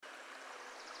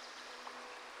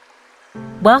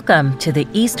Welcome to the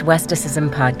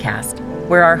East-Westicism podcast,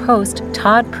 where our host,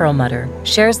 Todd Perlmutter,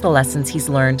 shares the lessons he's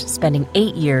learned spending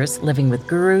 8 years living with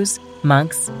gurus,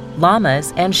 monks,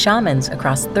 lamas, and shamans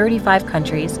across 35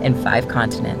 countries and 5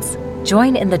 continents.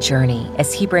 Join in the journey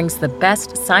as he brings the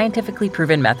best scientifically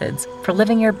proven methods for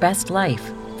living your best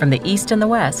life, from the East and the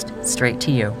West, straight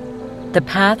to you. The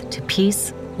path to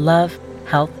peace, love,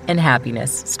 health, and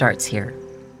happiness starts here.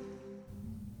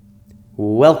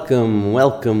 Welcome.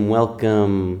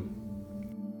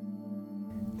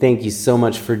 Thank you so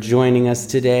much for joining us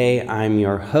today. I'm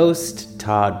your host,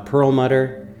 Todd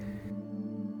Perlmutter,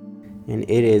 and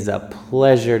it is a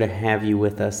pleasure to have you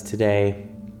with us today.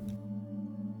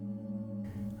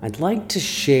 I'd like to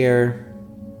share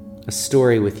a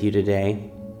story with you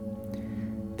today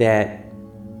that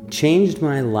changed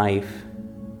my life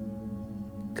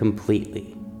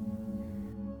completely.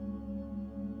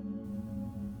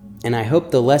 And I hope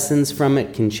the lessons from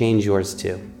it can change yours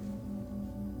too.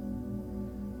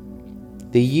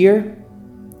 The year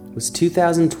was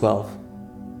 2012.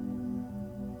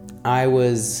 I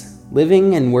was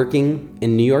living and working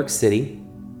in New York City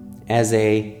as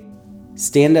a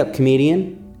stand-up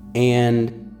comedian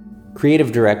and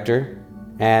creative director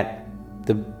at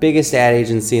the biggest ad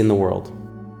agency in the world.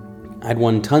 I'd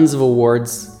won tons of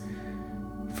awards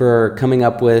for coming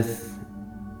up with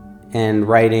and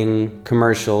writing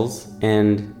commercials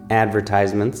and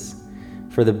advertisements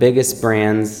for the biggest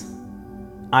brands.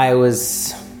 I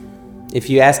was, if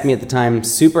you asked me at the time,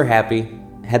 super happy,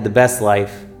 had the best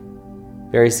life,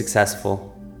 very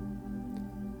successful.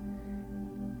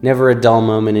 Never a dull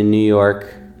moment in New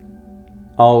York.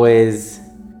 Always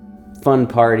fun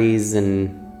parties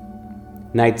and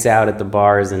nights out at the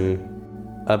bars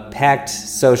and a packed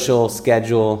social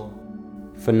schedule,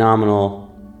 phenomenal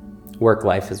work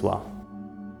life as well.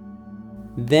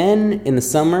 Then in the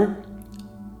summer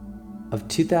of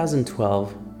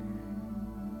 2012,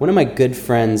 one of my good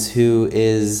friends who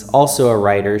is also a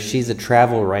writer, she's a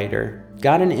travel writer,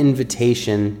 got an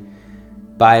invitation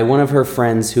by one of her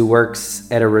friends who works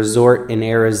at a resort in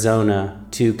Arizona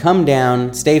to come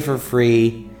down, stay for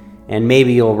free, and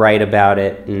maybe you'll write about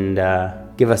it and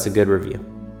give us a good review.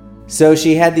 So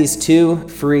she had these 2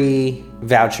 free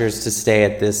vouchers to stay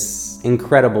at this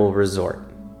incredible resort.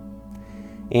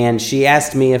 And she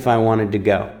asked me if I wanted to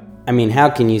go. I mean, how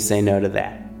can you say no to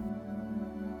that?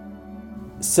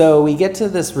 So we get to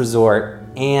this resort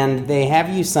and they have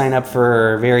you sign up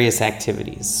for various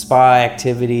activities, spa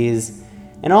activities,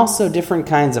 and also different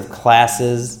kinds of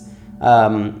classes.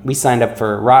 We signed up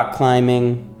for rock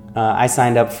climbing. I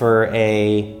signed up for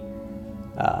a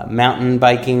mountain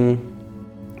biking,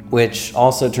 which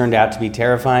also turned out to be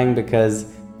terrifying because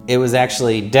it was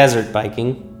actually desert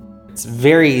biking. It's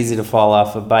very easy to fall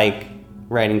off a bike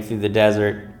riding through the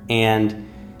desert, and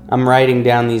I'm riding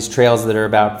down these trails that are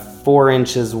about 4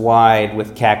 inches wide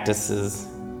with cactuses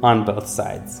on both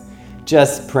sides,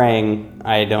 just praying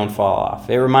I don't fall off.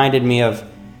 It reminded me of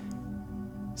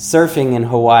surfing in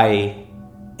Hawaii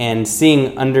and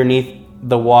seeing underneath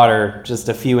the water just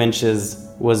a few inches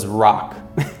was rock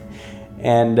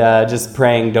and just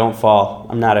praying don't fall.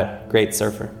 I'm not a great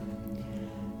surfer.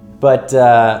 But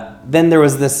then there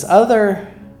was this other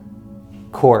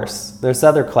course, this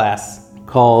other class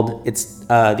called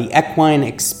the Equine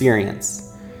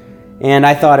Experience. And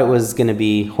I thought it was going to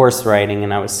be horse riding,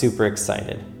 and I was super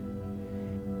excited.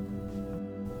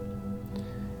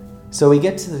 So we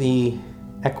get to the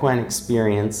Equine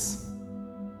Experience,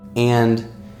 and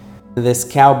this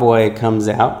cowboy comes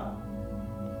out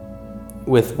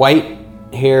with white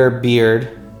hair,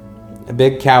 beard, a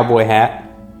big cowboy hat,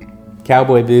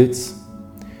 cowboy boots,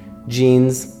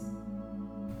 jeans,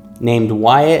 named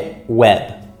Wyatt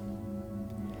Webb.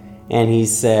 And he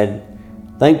said,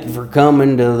 "Thank you for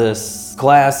coming to this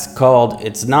class called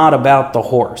It's Not About the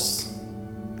Horse."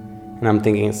 And I'm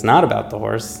thinking, it's not about the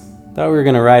horse? I thought we were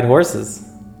going to ride horses.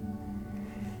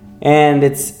 And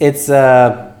it's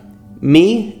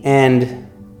me and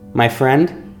my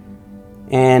friend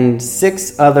and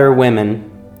 6 other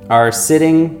women are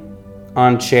sitting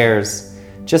on chairs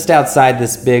just outside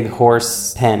this big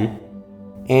horse pen.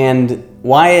 And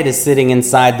Wyatt is sitting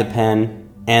inside the pen,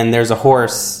 and there's a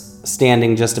horse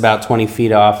standing just about 20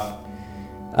 feet off,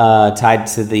 tied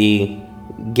to the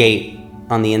gate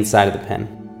on the inside of the pen.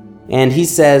 And he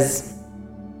says,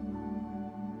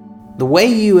 "The way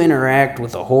you interact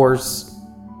with a horse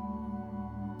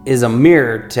is a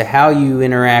mirror to how you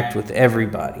interact with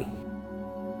everybody.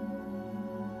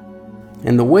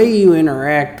 And the way you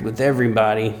interact with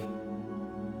everybody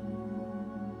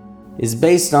is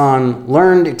based on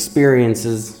learned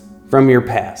experiences from your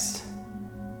past.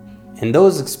 And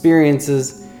those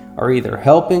experiences are either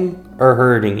helping or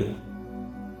hurting you.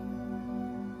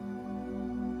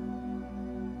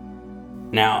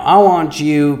 Now, I want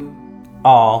you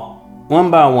all,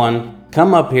 one by one,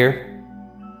 come up here,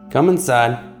 come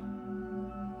inside,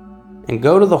 and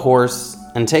go to the horse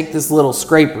and take this little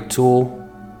scraper tool.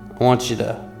 I want you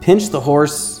to pinch the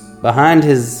horse behind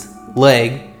his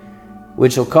leg,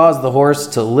 which will cause the horse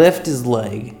to lift his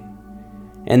leg.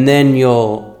 And then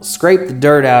you'll scrape the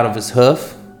dirt out of his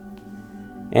hoof.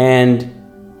 And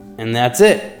that's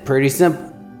it. Pretty simple.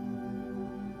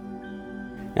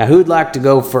 Now, who'd like to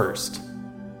go first?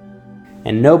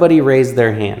 And nobody raised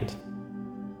their hand.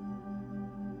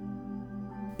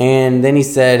 And then he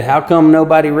said, how come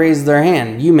nobody raised their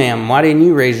hand? You, ma'am, why didn't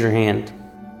you raise your hand?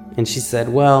 And she said,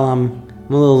 well, I'm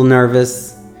a little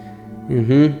nervous.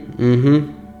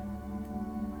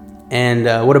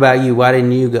 And what about you? Why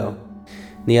didn't you go?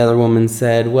 The other woman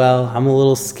said, well, I'm a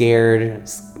little scared.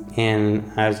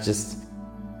 And I was just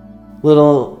a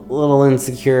little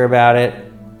insecure about it.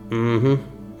 And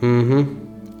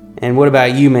what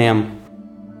about you, ma'am?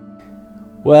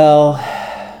 Well,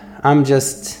 I'm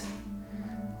just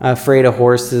afraid of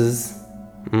horses.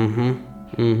 And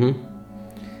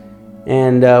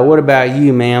what about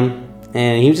you, ma'am?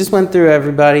 And he just went through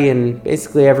everybody, and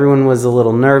basically everyone was a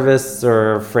little nervous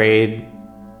or afraid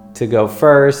to go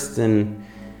first. And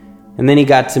then he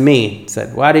got to me,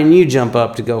 said, why didn't you jump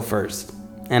up to go first?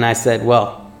 And I said,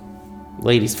 well,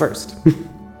 ladies first.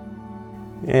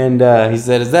 And he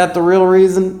said, is that the real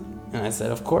reason? And I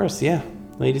said, of course, yeah,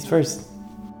 ladies first.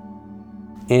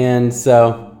 And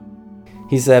so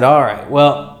he said, all right,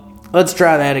 well, let's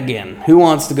try that again. Who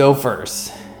wants to go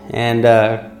first? And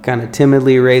kind of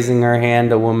timidly raising her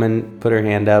hand, a woman put her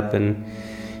hand up, and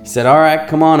he said, all right,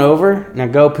 come on over. Now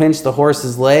go pinch the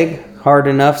horse's leg hard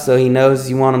enough so he knows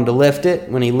you want him to lift it.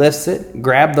 When he lifts it,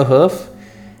 grab the hoof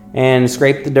and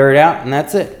scrape the dirt out, and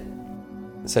that's it.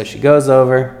 So she goes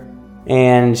over,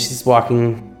 and she's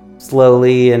walking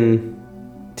slowly and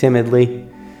timidly,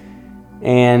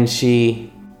 and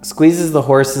she squeezes the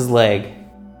horse's leg,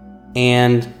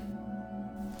 and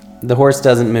the horse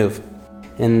doesn't move.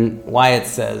 And Wyatt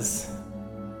says,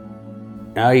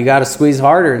 no, you got to squeeze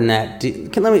harder than that.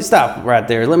 Let me stop right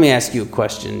there. Let me ask you a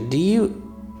question. Do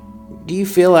you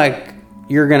feel like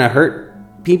you're going to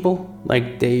hurt people?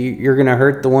 Like you're going to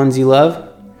hurt the ones you love?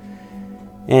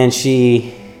 And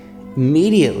she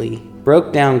immediately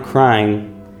broke down crying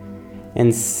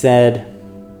and said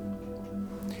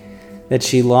that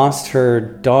she lost her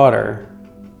daughter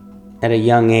at a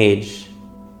young age,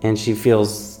 and she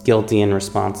feels guilty and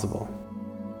responsible.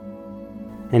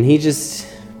 And he just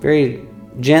very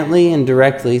gently and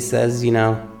directly says,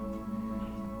 that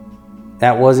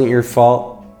wasn't your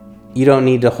fault. You don't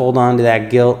need to hold on to that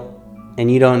guilt, and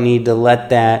you don't need to let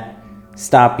that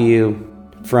stop you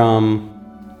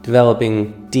from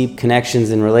developing deep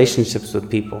connections and relationships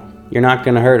with people. You're not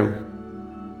going to hurt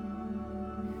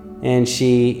them. And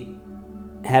she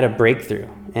had a breakthrough,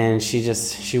 and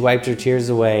she wiped her tears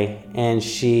away, and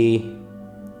she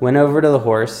went over to the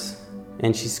horse,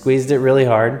 and she squeezed it really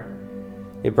hard.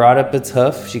 It brought up its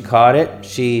hoof. She caught it.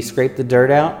 She scraped the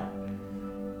dirt out.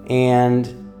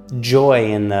 And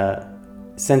joy and the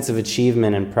sense of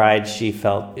achievement and pride she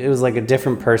felt, it was like a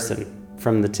different person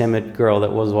from the timid girl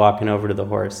that was walking over to the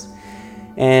horse.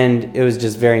 And it was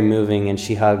just very moving, and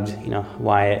she hugged,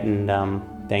 Wyatt and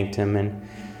thanked him and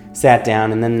sat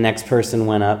down. And then the next person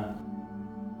went up.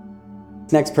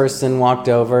 The next person walked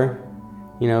over,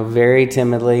 very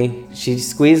timidly. She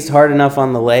squeezed hard enough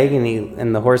on the leg,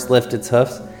 and the horse lifted its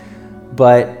hoofs,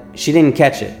 but she didn't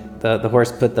catch it. The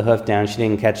horse put the hoof down. She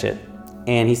didn't catch it.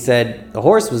 And he said, the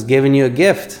horse was giving you a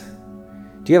gift.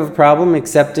 Do you have a problem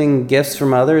accepting gifts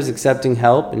from others, accepting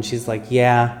help? And she's like,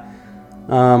 yeah.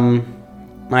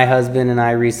 My husband and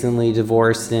I recently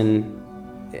divorced,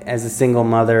 and as a single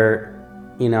mother,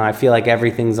 I feel like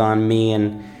everything's on me,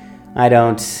 and I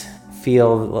don't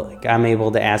feel like I'm able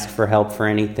to ask for help for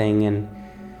anything. And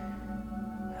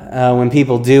when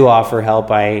people do offer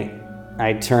help,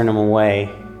 I turn them away.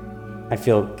 I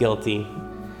feel guilty.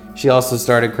 She also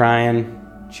started crying.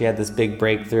 She had this big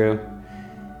breakthrough.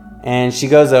 And she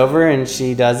goes over and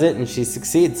she does it, and she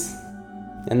succeeds.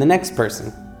 And the next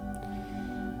person,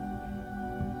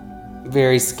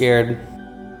 very scared,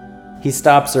 he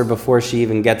stops her before she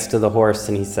even gets to the horse,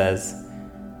 and he says,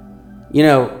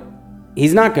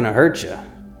 he's not going to hurt you.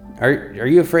 Are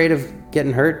you afraid of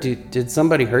getting hurt? Did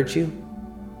somebody hurt you?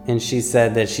 And she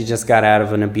said that she just got out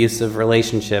of an abusive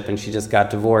relationship, and she just got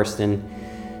divorced,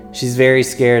 and she's very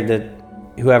scared that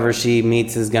whoever she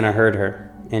meets is going to hurt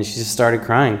her. And she just started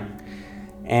crying.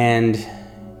 And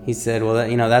he said, well,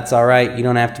 that's all right. You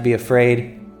don't have to be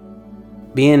afraid.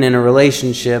 being in a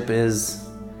relationship is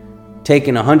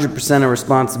taking 100% of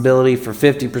responsibility for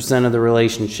 50% of the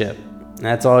relationship.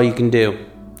 That's all you can do.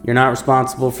 You're not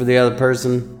responsible for the other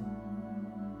person.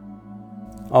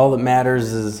 All that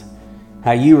matters is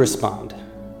how you respond.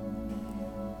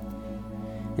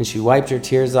 And she wiped her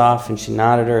tears off and she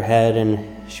nodded her head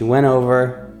and she went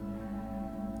over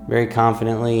very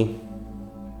confidently,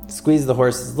 squeezed the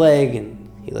horse's leg, and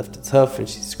he lifted its hoof and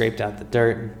she scraped out the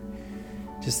dirt. And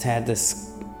just had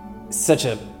such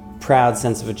a proud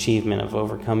sense of achievement of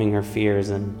overcoming her fears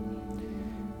and,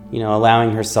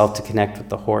 allowing herself to connect with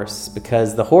the horse,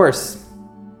 because the horse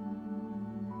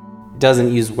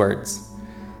doesn't use words.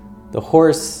 The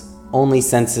horse only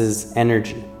senses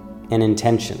energy and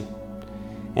intention.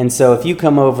 And so if you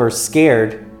come over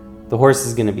scared, the horse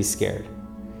is going to be scared.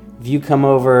 If you come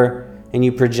over and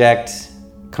you project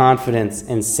confidence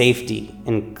and safety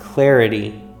and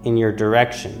clarity in your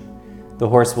direction, the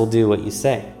horse will do what you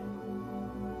say.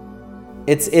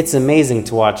 It's amazing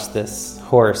to watch this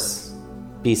horse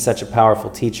be such a powerful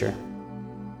teacher.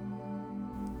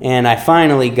 And I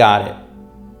finally got it.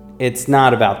 It's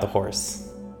not about the horse.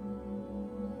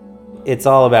 It's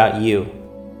all about you.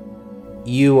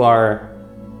 You are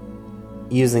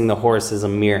using the horse as a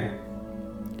mirror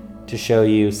to show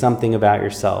you something about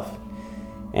yourself.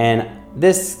 And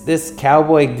this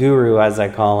cowboy guru, as I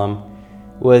call him,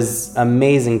 was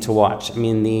amazing to watch. I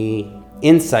mean, the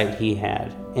insight he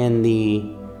had and the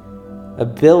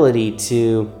ability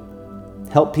to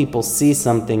help people see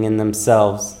something in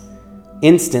themselves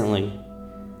instantly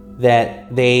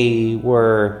that they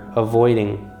were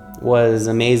avoiding was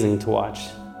amazing to watch.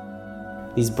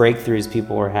 These breakthroughs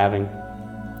people were having.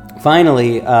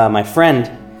 Finally, my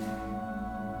friend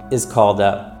is called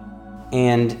up,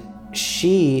 and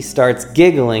she starts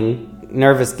giggling,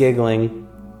 nervous giggling,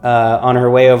 on her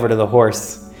way over to the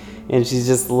horse. And she's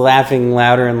just laughing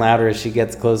louder and louder as she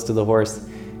gets close to the horse.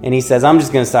 And he says, "I'm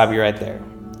just going to stop you right there.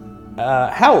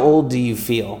 How old do you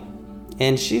feel?"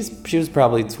 And she was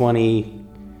probably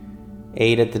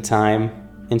 28 at the time.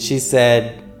 And she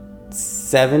said,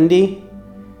 70?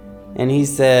 And he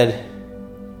said,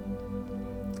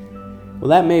 "Well,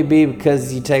 that may be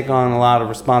because you take on a lot of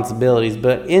responsibilities,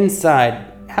 but inside,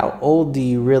 how old do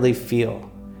you really feel?"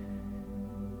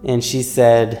 And she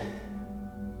said,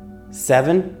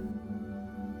 7?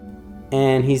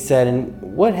 And he said, "And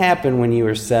what happened when you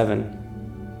were 7?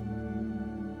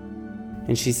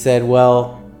 And she said,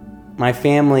 "Well, my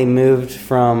family moved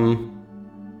from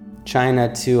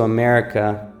China to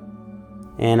America,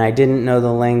 and I didn't know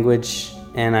the language,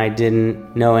 and I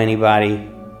didn't know anybody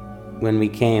when we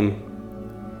came."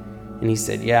 And he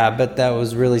said, "Yeah, I bet that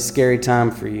was a really scary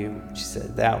time for you." She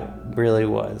said, "That really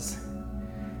was.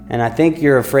 And I think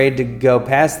you're afraid to go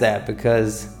past that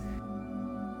because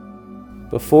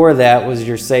before that was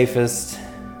your safest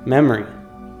memory."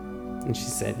 And she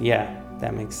said, "Yeah,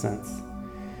 that makes sense."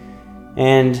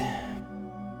 And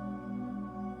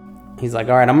he's like,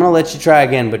 "All right, I'm going to let you try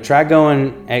again, but try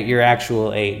going at your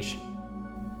actual age."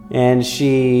 And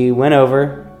she went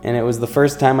over, and it was the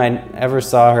first time I ever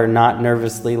saw her not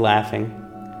nervously laughing.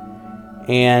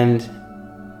 And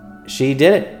she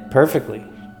did it perfectly.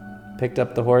 Picked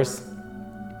up the horse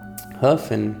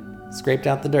hoof and scraped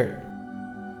out the dirt.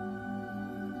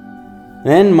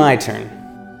 Then my turn.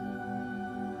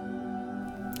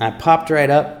 I popped right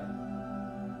up,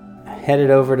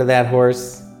 headed over to that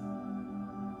horse,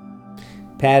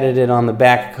 patted it on the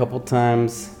back a couple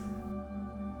times,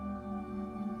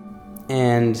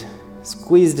 and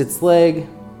squeezed its leg,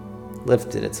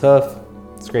 lifted its hoof,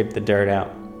 scraped the dirt out.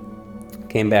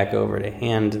 Came back over to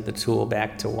hand the tool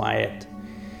back to Wyatt.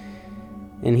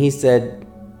 And he said,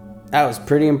 "That was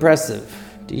pretty impressive.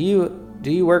 Do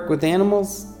you work with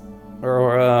animals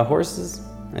or horses?"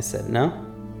 I said, "No."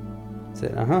 He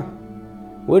said, "Uh-huh.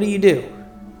 What do you do?"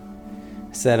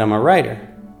 I said, "I'm a writer."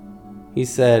 He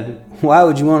said, "Why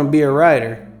would you want to be a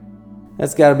writer?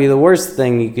 That's got to be the worst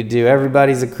thing you could do.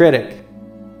 Everybody's a critic."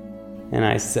 And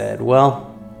I said,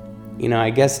 "Well, I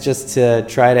guess just to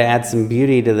try to add some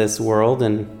beauty to this world."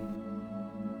 And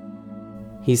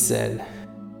he said,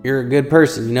 "You're a good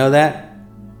person, you know that?"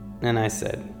 And I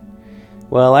said,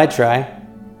 "Well, I try."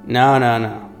 No.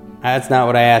 That's not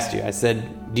what I asked you. I said,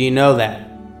 "Do you know that?"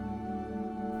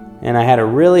 And I had a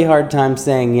really hard time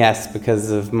saying yes because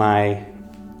of my,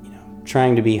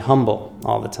 trying to be humble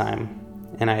all the time.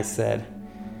 And I said,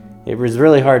 it was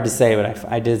really hard to say, but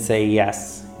I did say,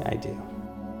 "Yes, I do."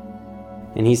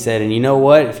 And he said, "And you know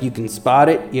what? If you can spot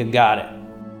it, you got it."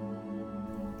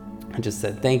 I just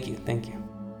said, thank you.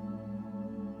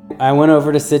 I went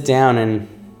over to sit down, and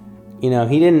he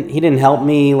didn't help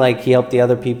me like he helped the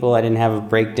other people. I didn't have a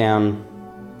breakdown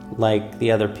like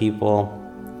the other people.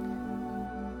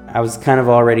 I was kind of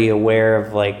already aware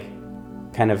of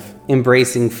kind of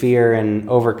embracing fear and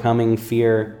overcoming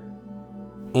fear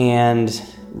and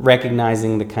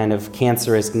recognizing the kind of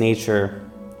cancerous nature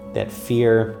that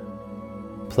fear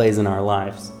plays in our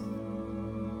lives.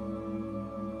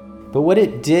 But what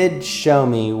it did show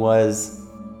me was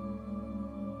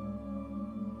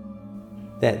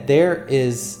that there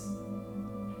is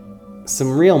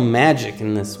some real magic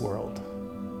in this world.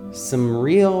 Some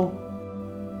real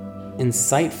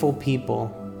insightful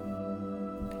people,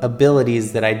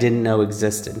 abilities that I didn't know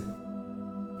existed.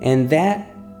 And that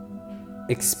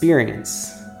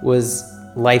experience was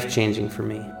life-changing for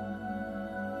me.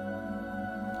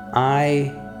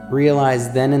 I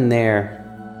realized then and there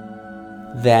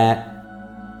that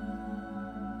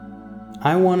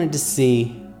I wanted to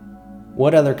see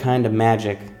what other kind of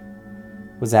magic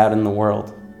was out in the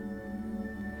world.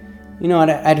 You know,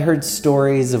 I'd heard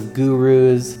stories of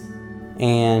gurus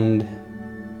and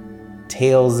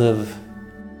tales of,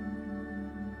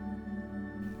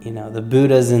 the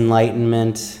Buddha's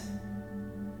enlightenment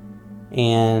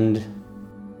and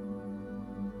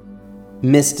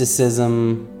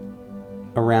mysticism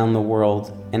around the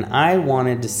world. And I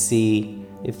wanted to see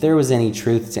if there was any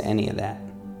truth to any of that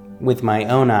with my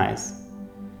own eyes.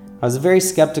 I was a very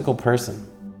skeptical person.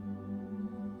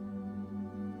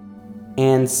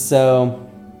 And so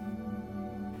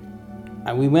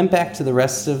we went back to the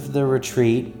rest of the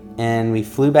retreat and we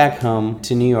flew back home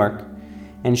to New York.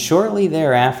 And shortly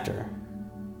thereafter,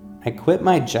 I quit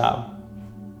my job.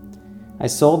 I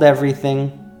sold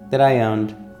everything that I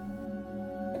owned.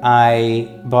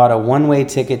 I bought a one-way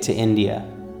ticket to India.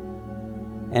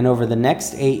 And over the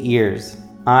next 8 years,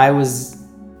 I was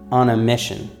on a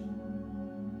mission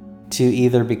to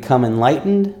either become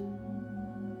enlightened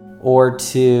or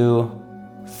to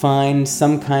find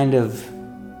some kind of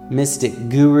mystic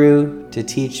guru to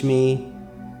teach me,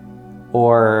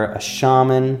 or a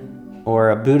shaman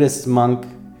or a Buddhist monk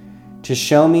to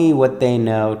show me what they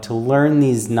know, to learn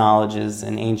these knowledges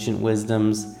and ancient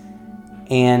wisdoms,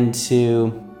 and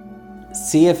to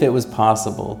see if it was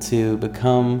possible to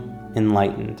become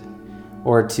enlightened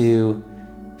or to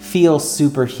feel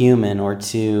superhuman or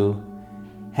to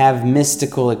have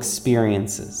mystical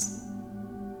experiences.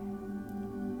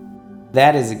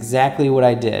 That is exactly what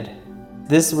I did.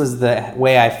 This was the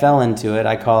way I fell into it.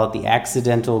 I call it the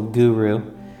accidental guru,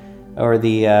 or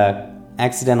the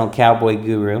accidental cowboy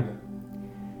guru,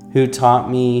 who taught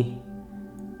me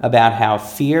about how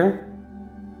fear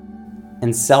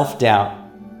and self-doubt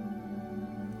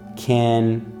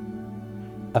can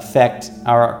affect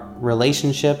our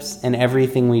relationships and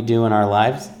everything we do in our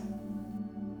lives.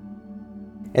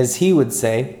 As he would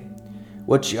say,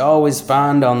 what you always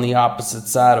find on the opposite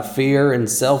side of fear and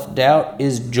self-doubt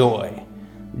is joy.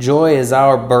 Joy is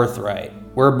our birthright.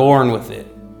 We're born with it,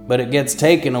 but it gets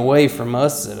taken away from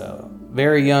us at a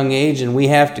very young age, and we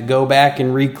have to go back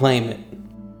and reclaim it.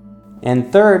 And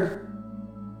third,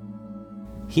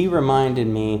 he reminded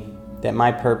me that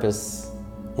my purpose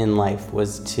in life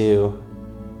was to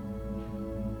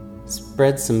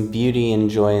spread some beauty and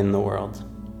joy in the world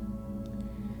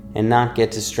and not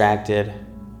get distracted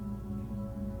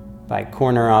by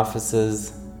corner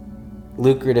offices,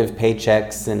 lucrative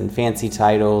paychecks and fancy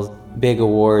titles, big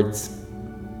awards.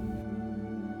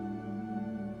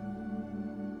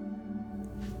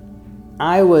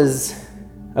 I was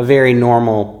a very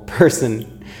normal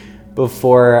person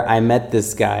before I met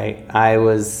this guy. I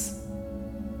was,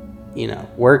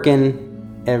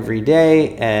 working every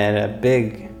day at a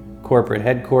big corporate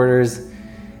headquarters,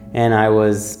 and I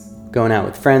was going out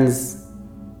with friends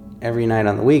every night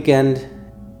on the weekend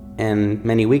and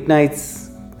many weeknights.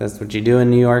 That's what you do in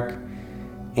New York.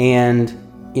 And,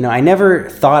 I never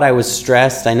thought I was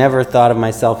stressed. I never thought of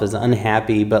myself as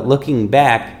unhappy. But looking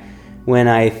back, when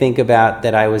I think about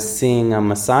that, I was seeing a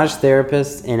massage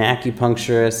therapist, an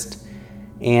acupuncturist,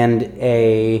 and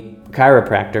a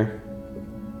chiropractor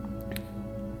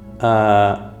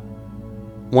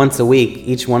once a week,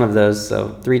 each one of those. So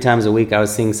 3 times a week I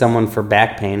was seeing someone for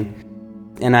back pain.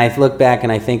 And I look back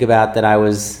and I think about that I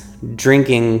was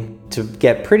drinking to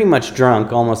get pretty much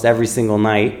drunk almost every single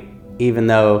night, even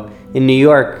though in New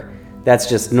York that's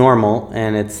just normal.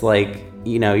 And it's like,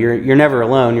 you're never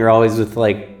alone. You're always with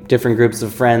different groups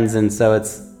of friends. And so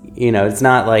it's, it's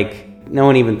not like no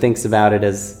one even thinks about it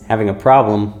as having a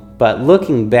problem. But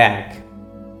looking back,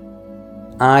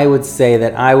 I would say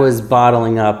that I was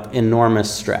bottling up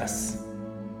enormous stress.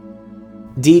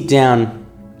 Deep down,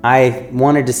 I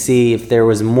wanted to see if there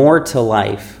was more to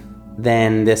life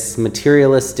than this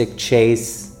materialistic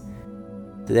chase,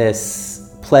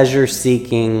 this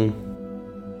pleasure-seeking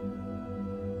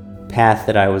path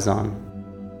that I was on.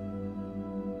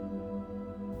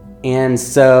 And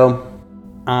so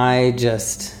I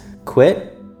just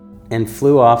quit and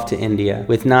flew off to India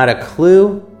with not a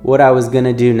clue what I was going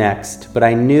to do next, but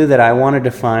I knew that I wanted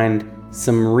to find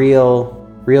some real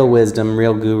wisdom,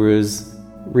 real gurus,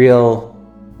 real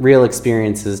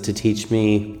experiences to teach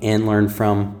me and learn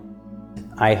from.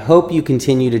 I hope you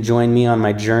continue to join me on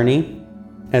my journey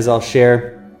as I'll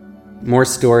share more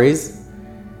stories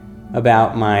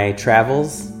about my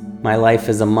travels, my life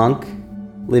as a monk,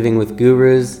 living with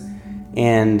gurus,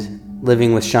 and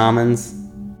living with shamans.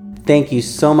 Thank you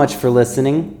so much for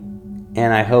listening,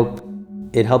 and I hope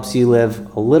it helps you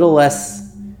live a little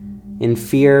less in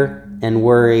fear and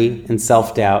worry and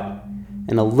self-doubt,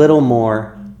 and a little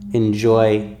more in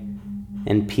joy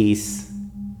and peace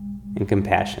and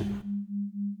compassion.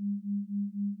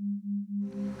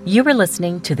 You were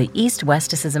listening to the East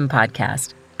Westicism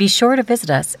podcast. Be sure to visit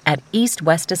us at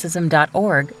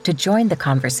eastwesticism.org to join the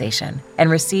conversation and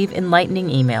receive enlightening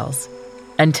emails.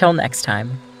 Until next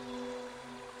time.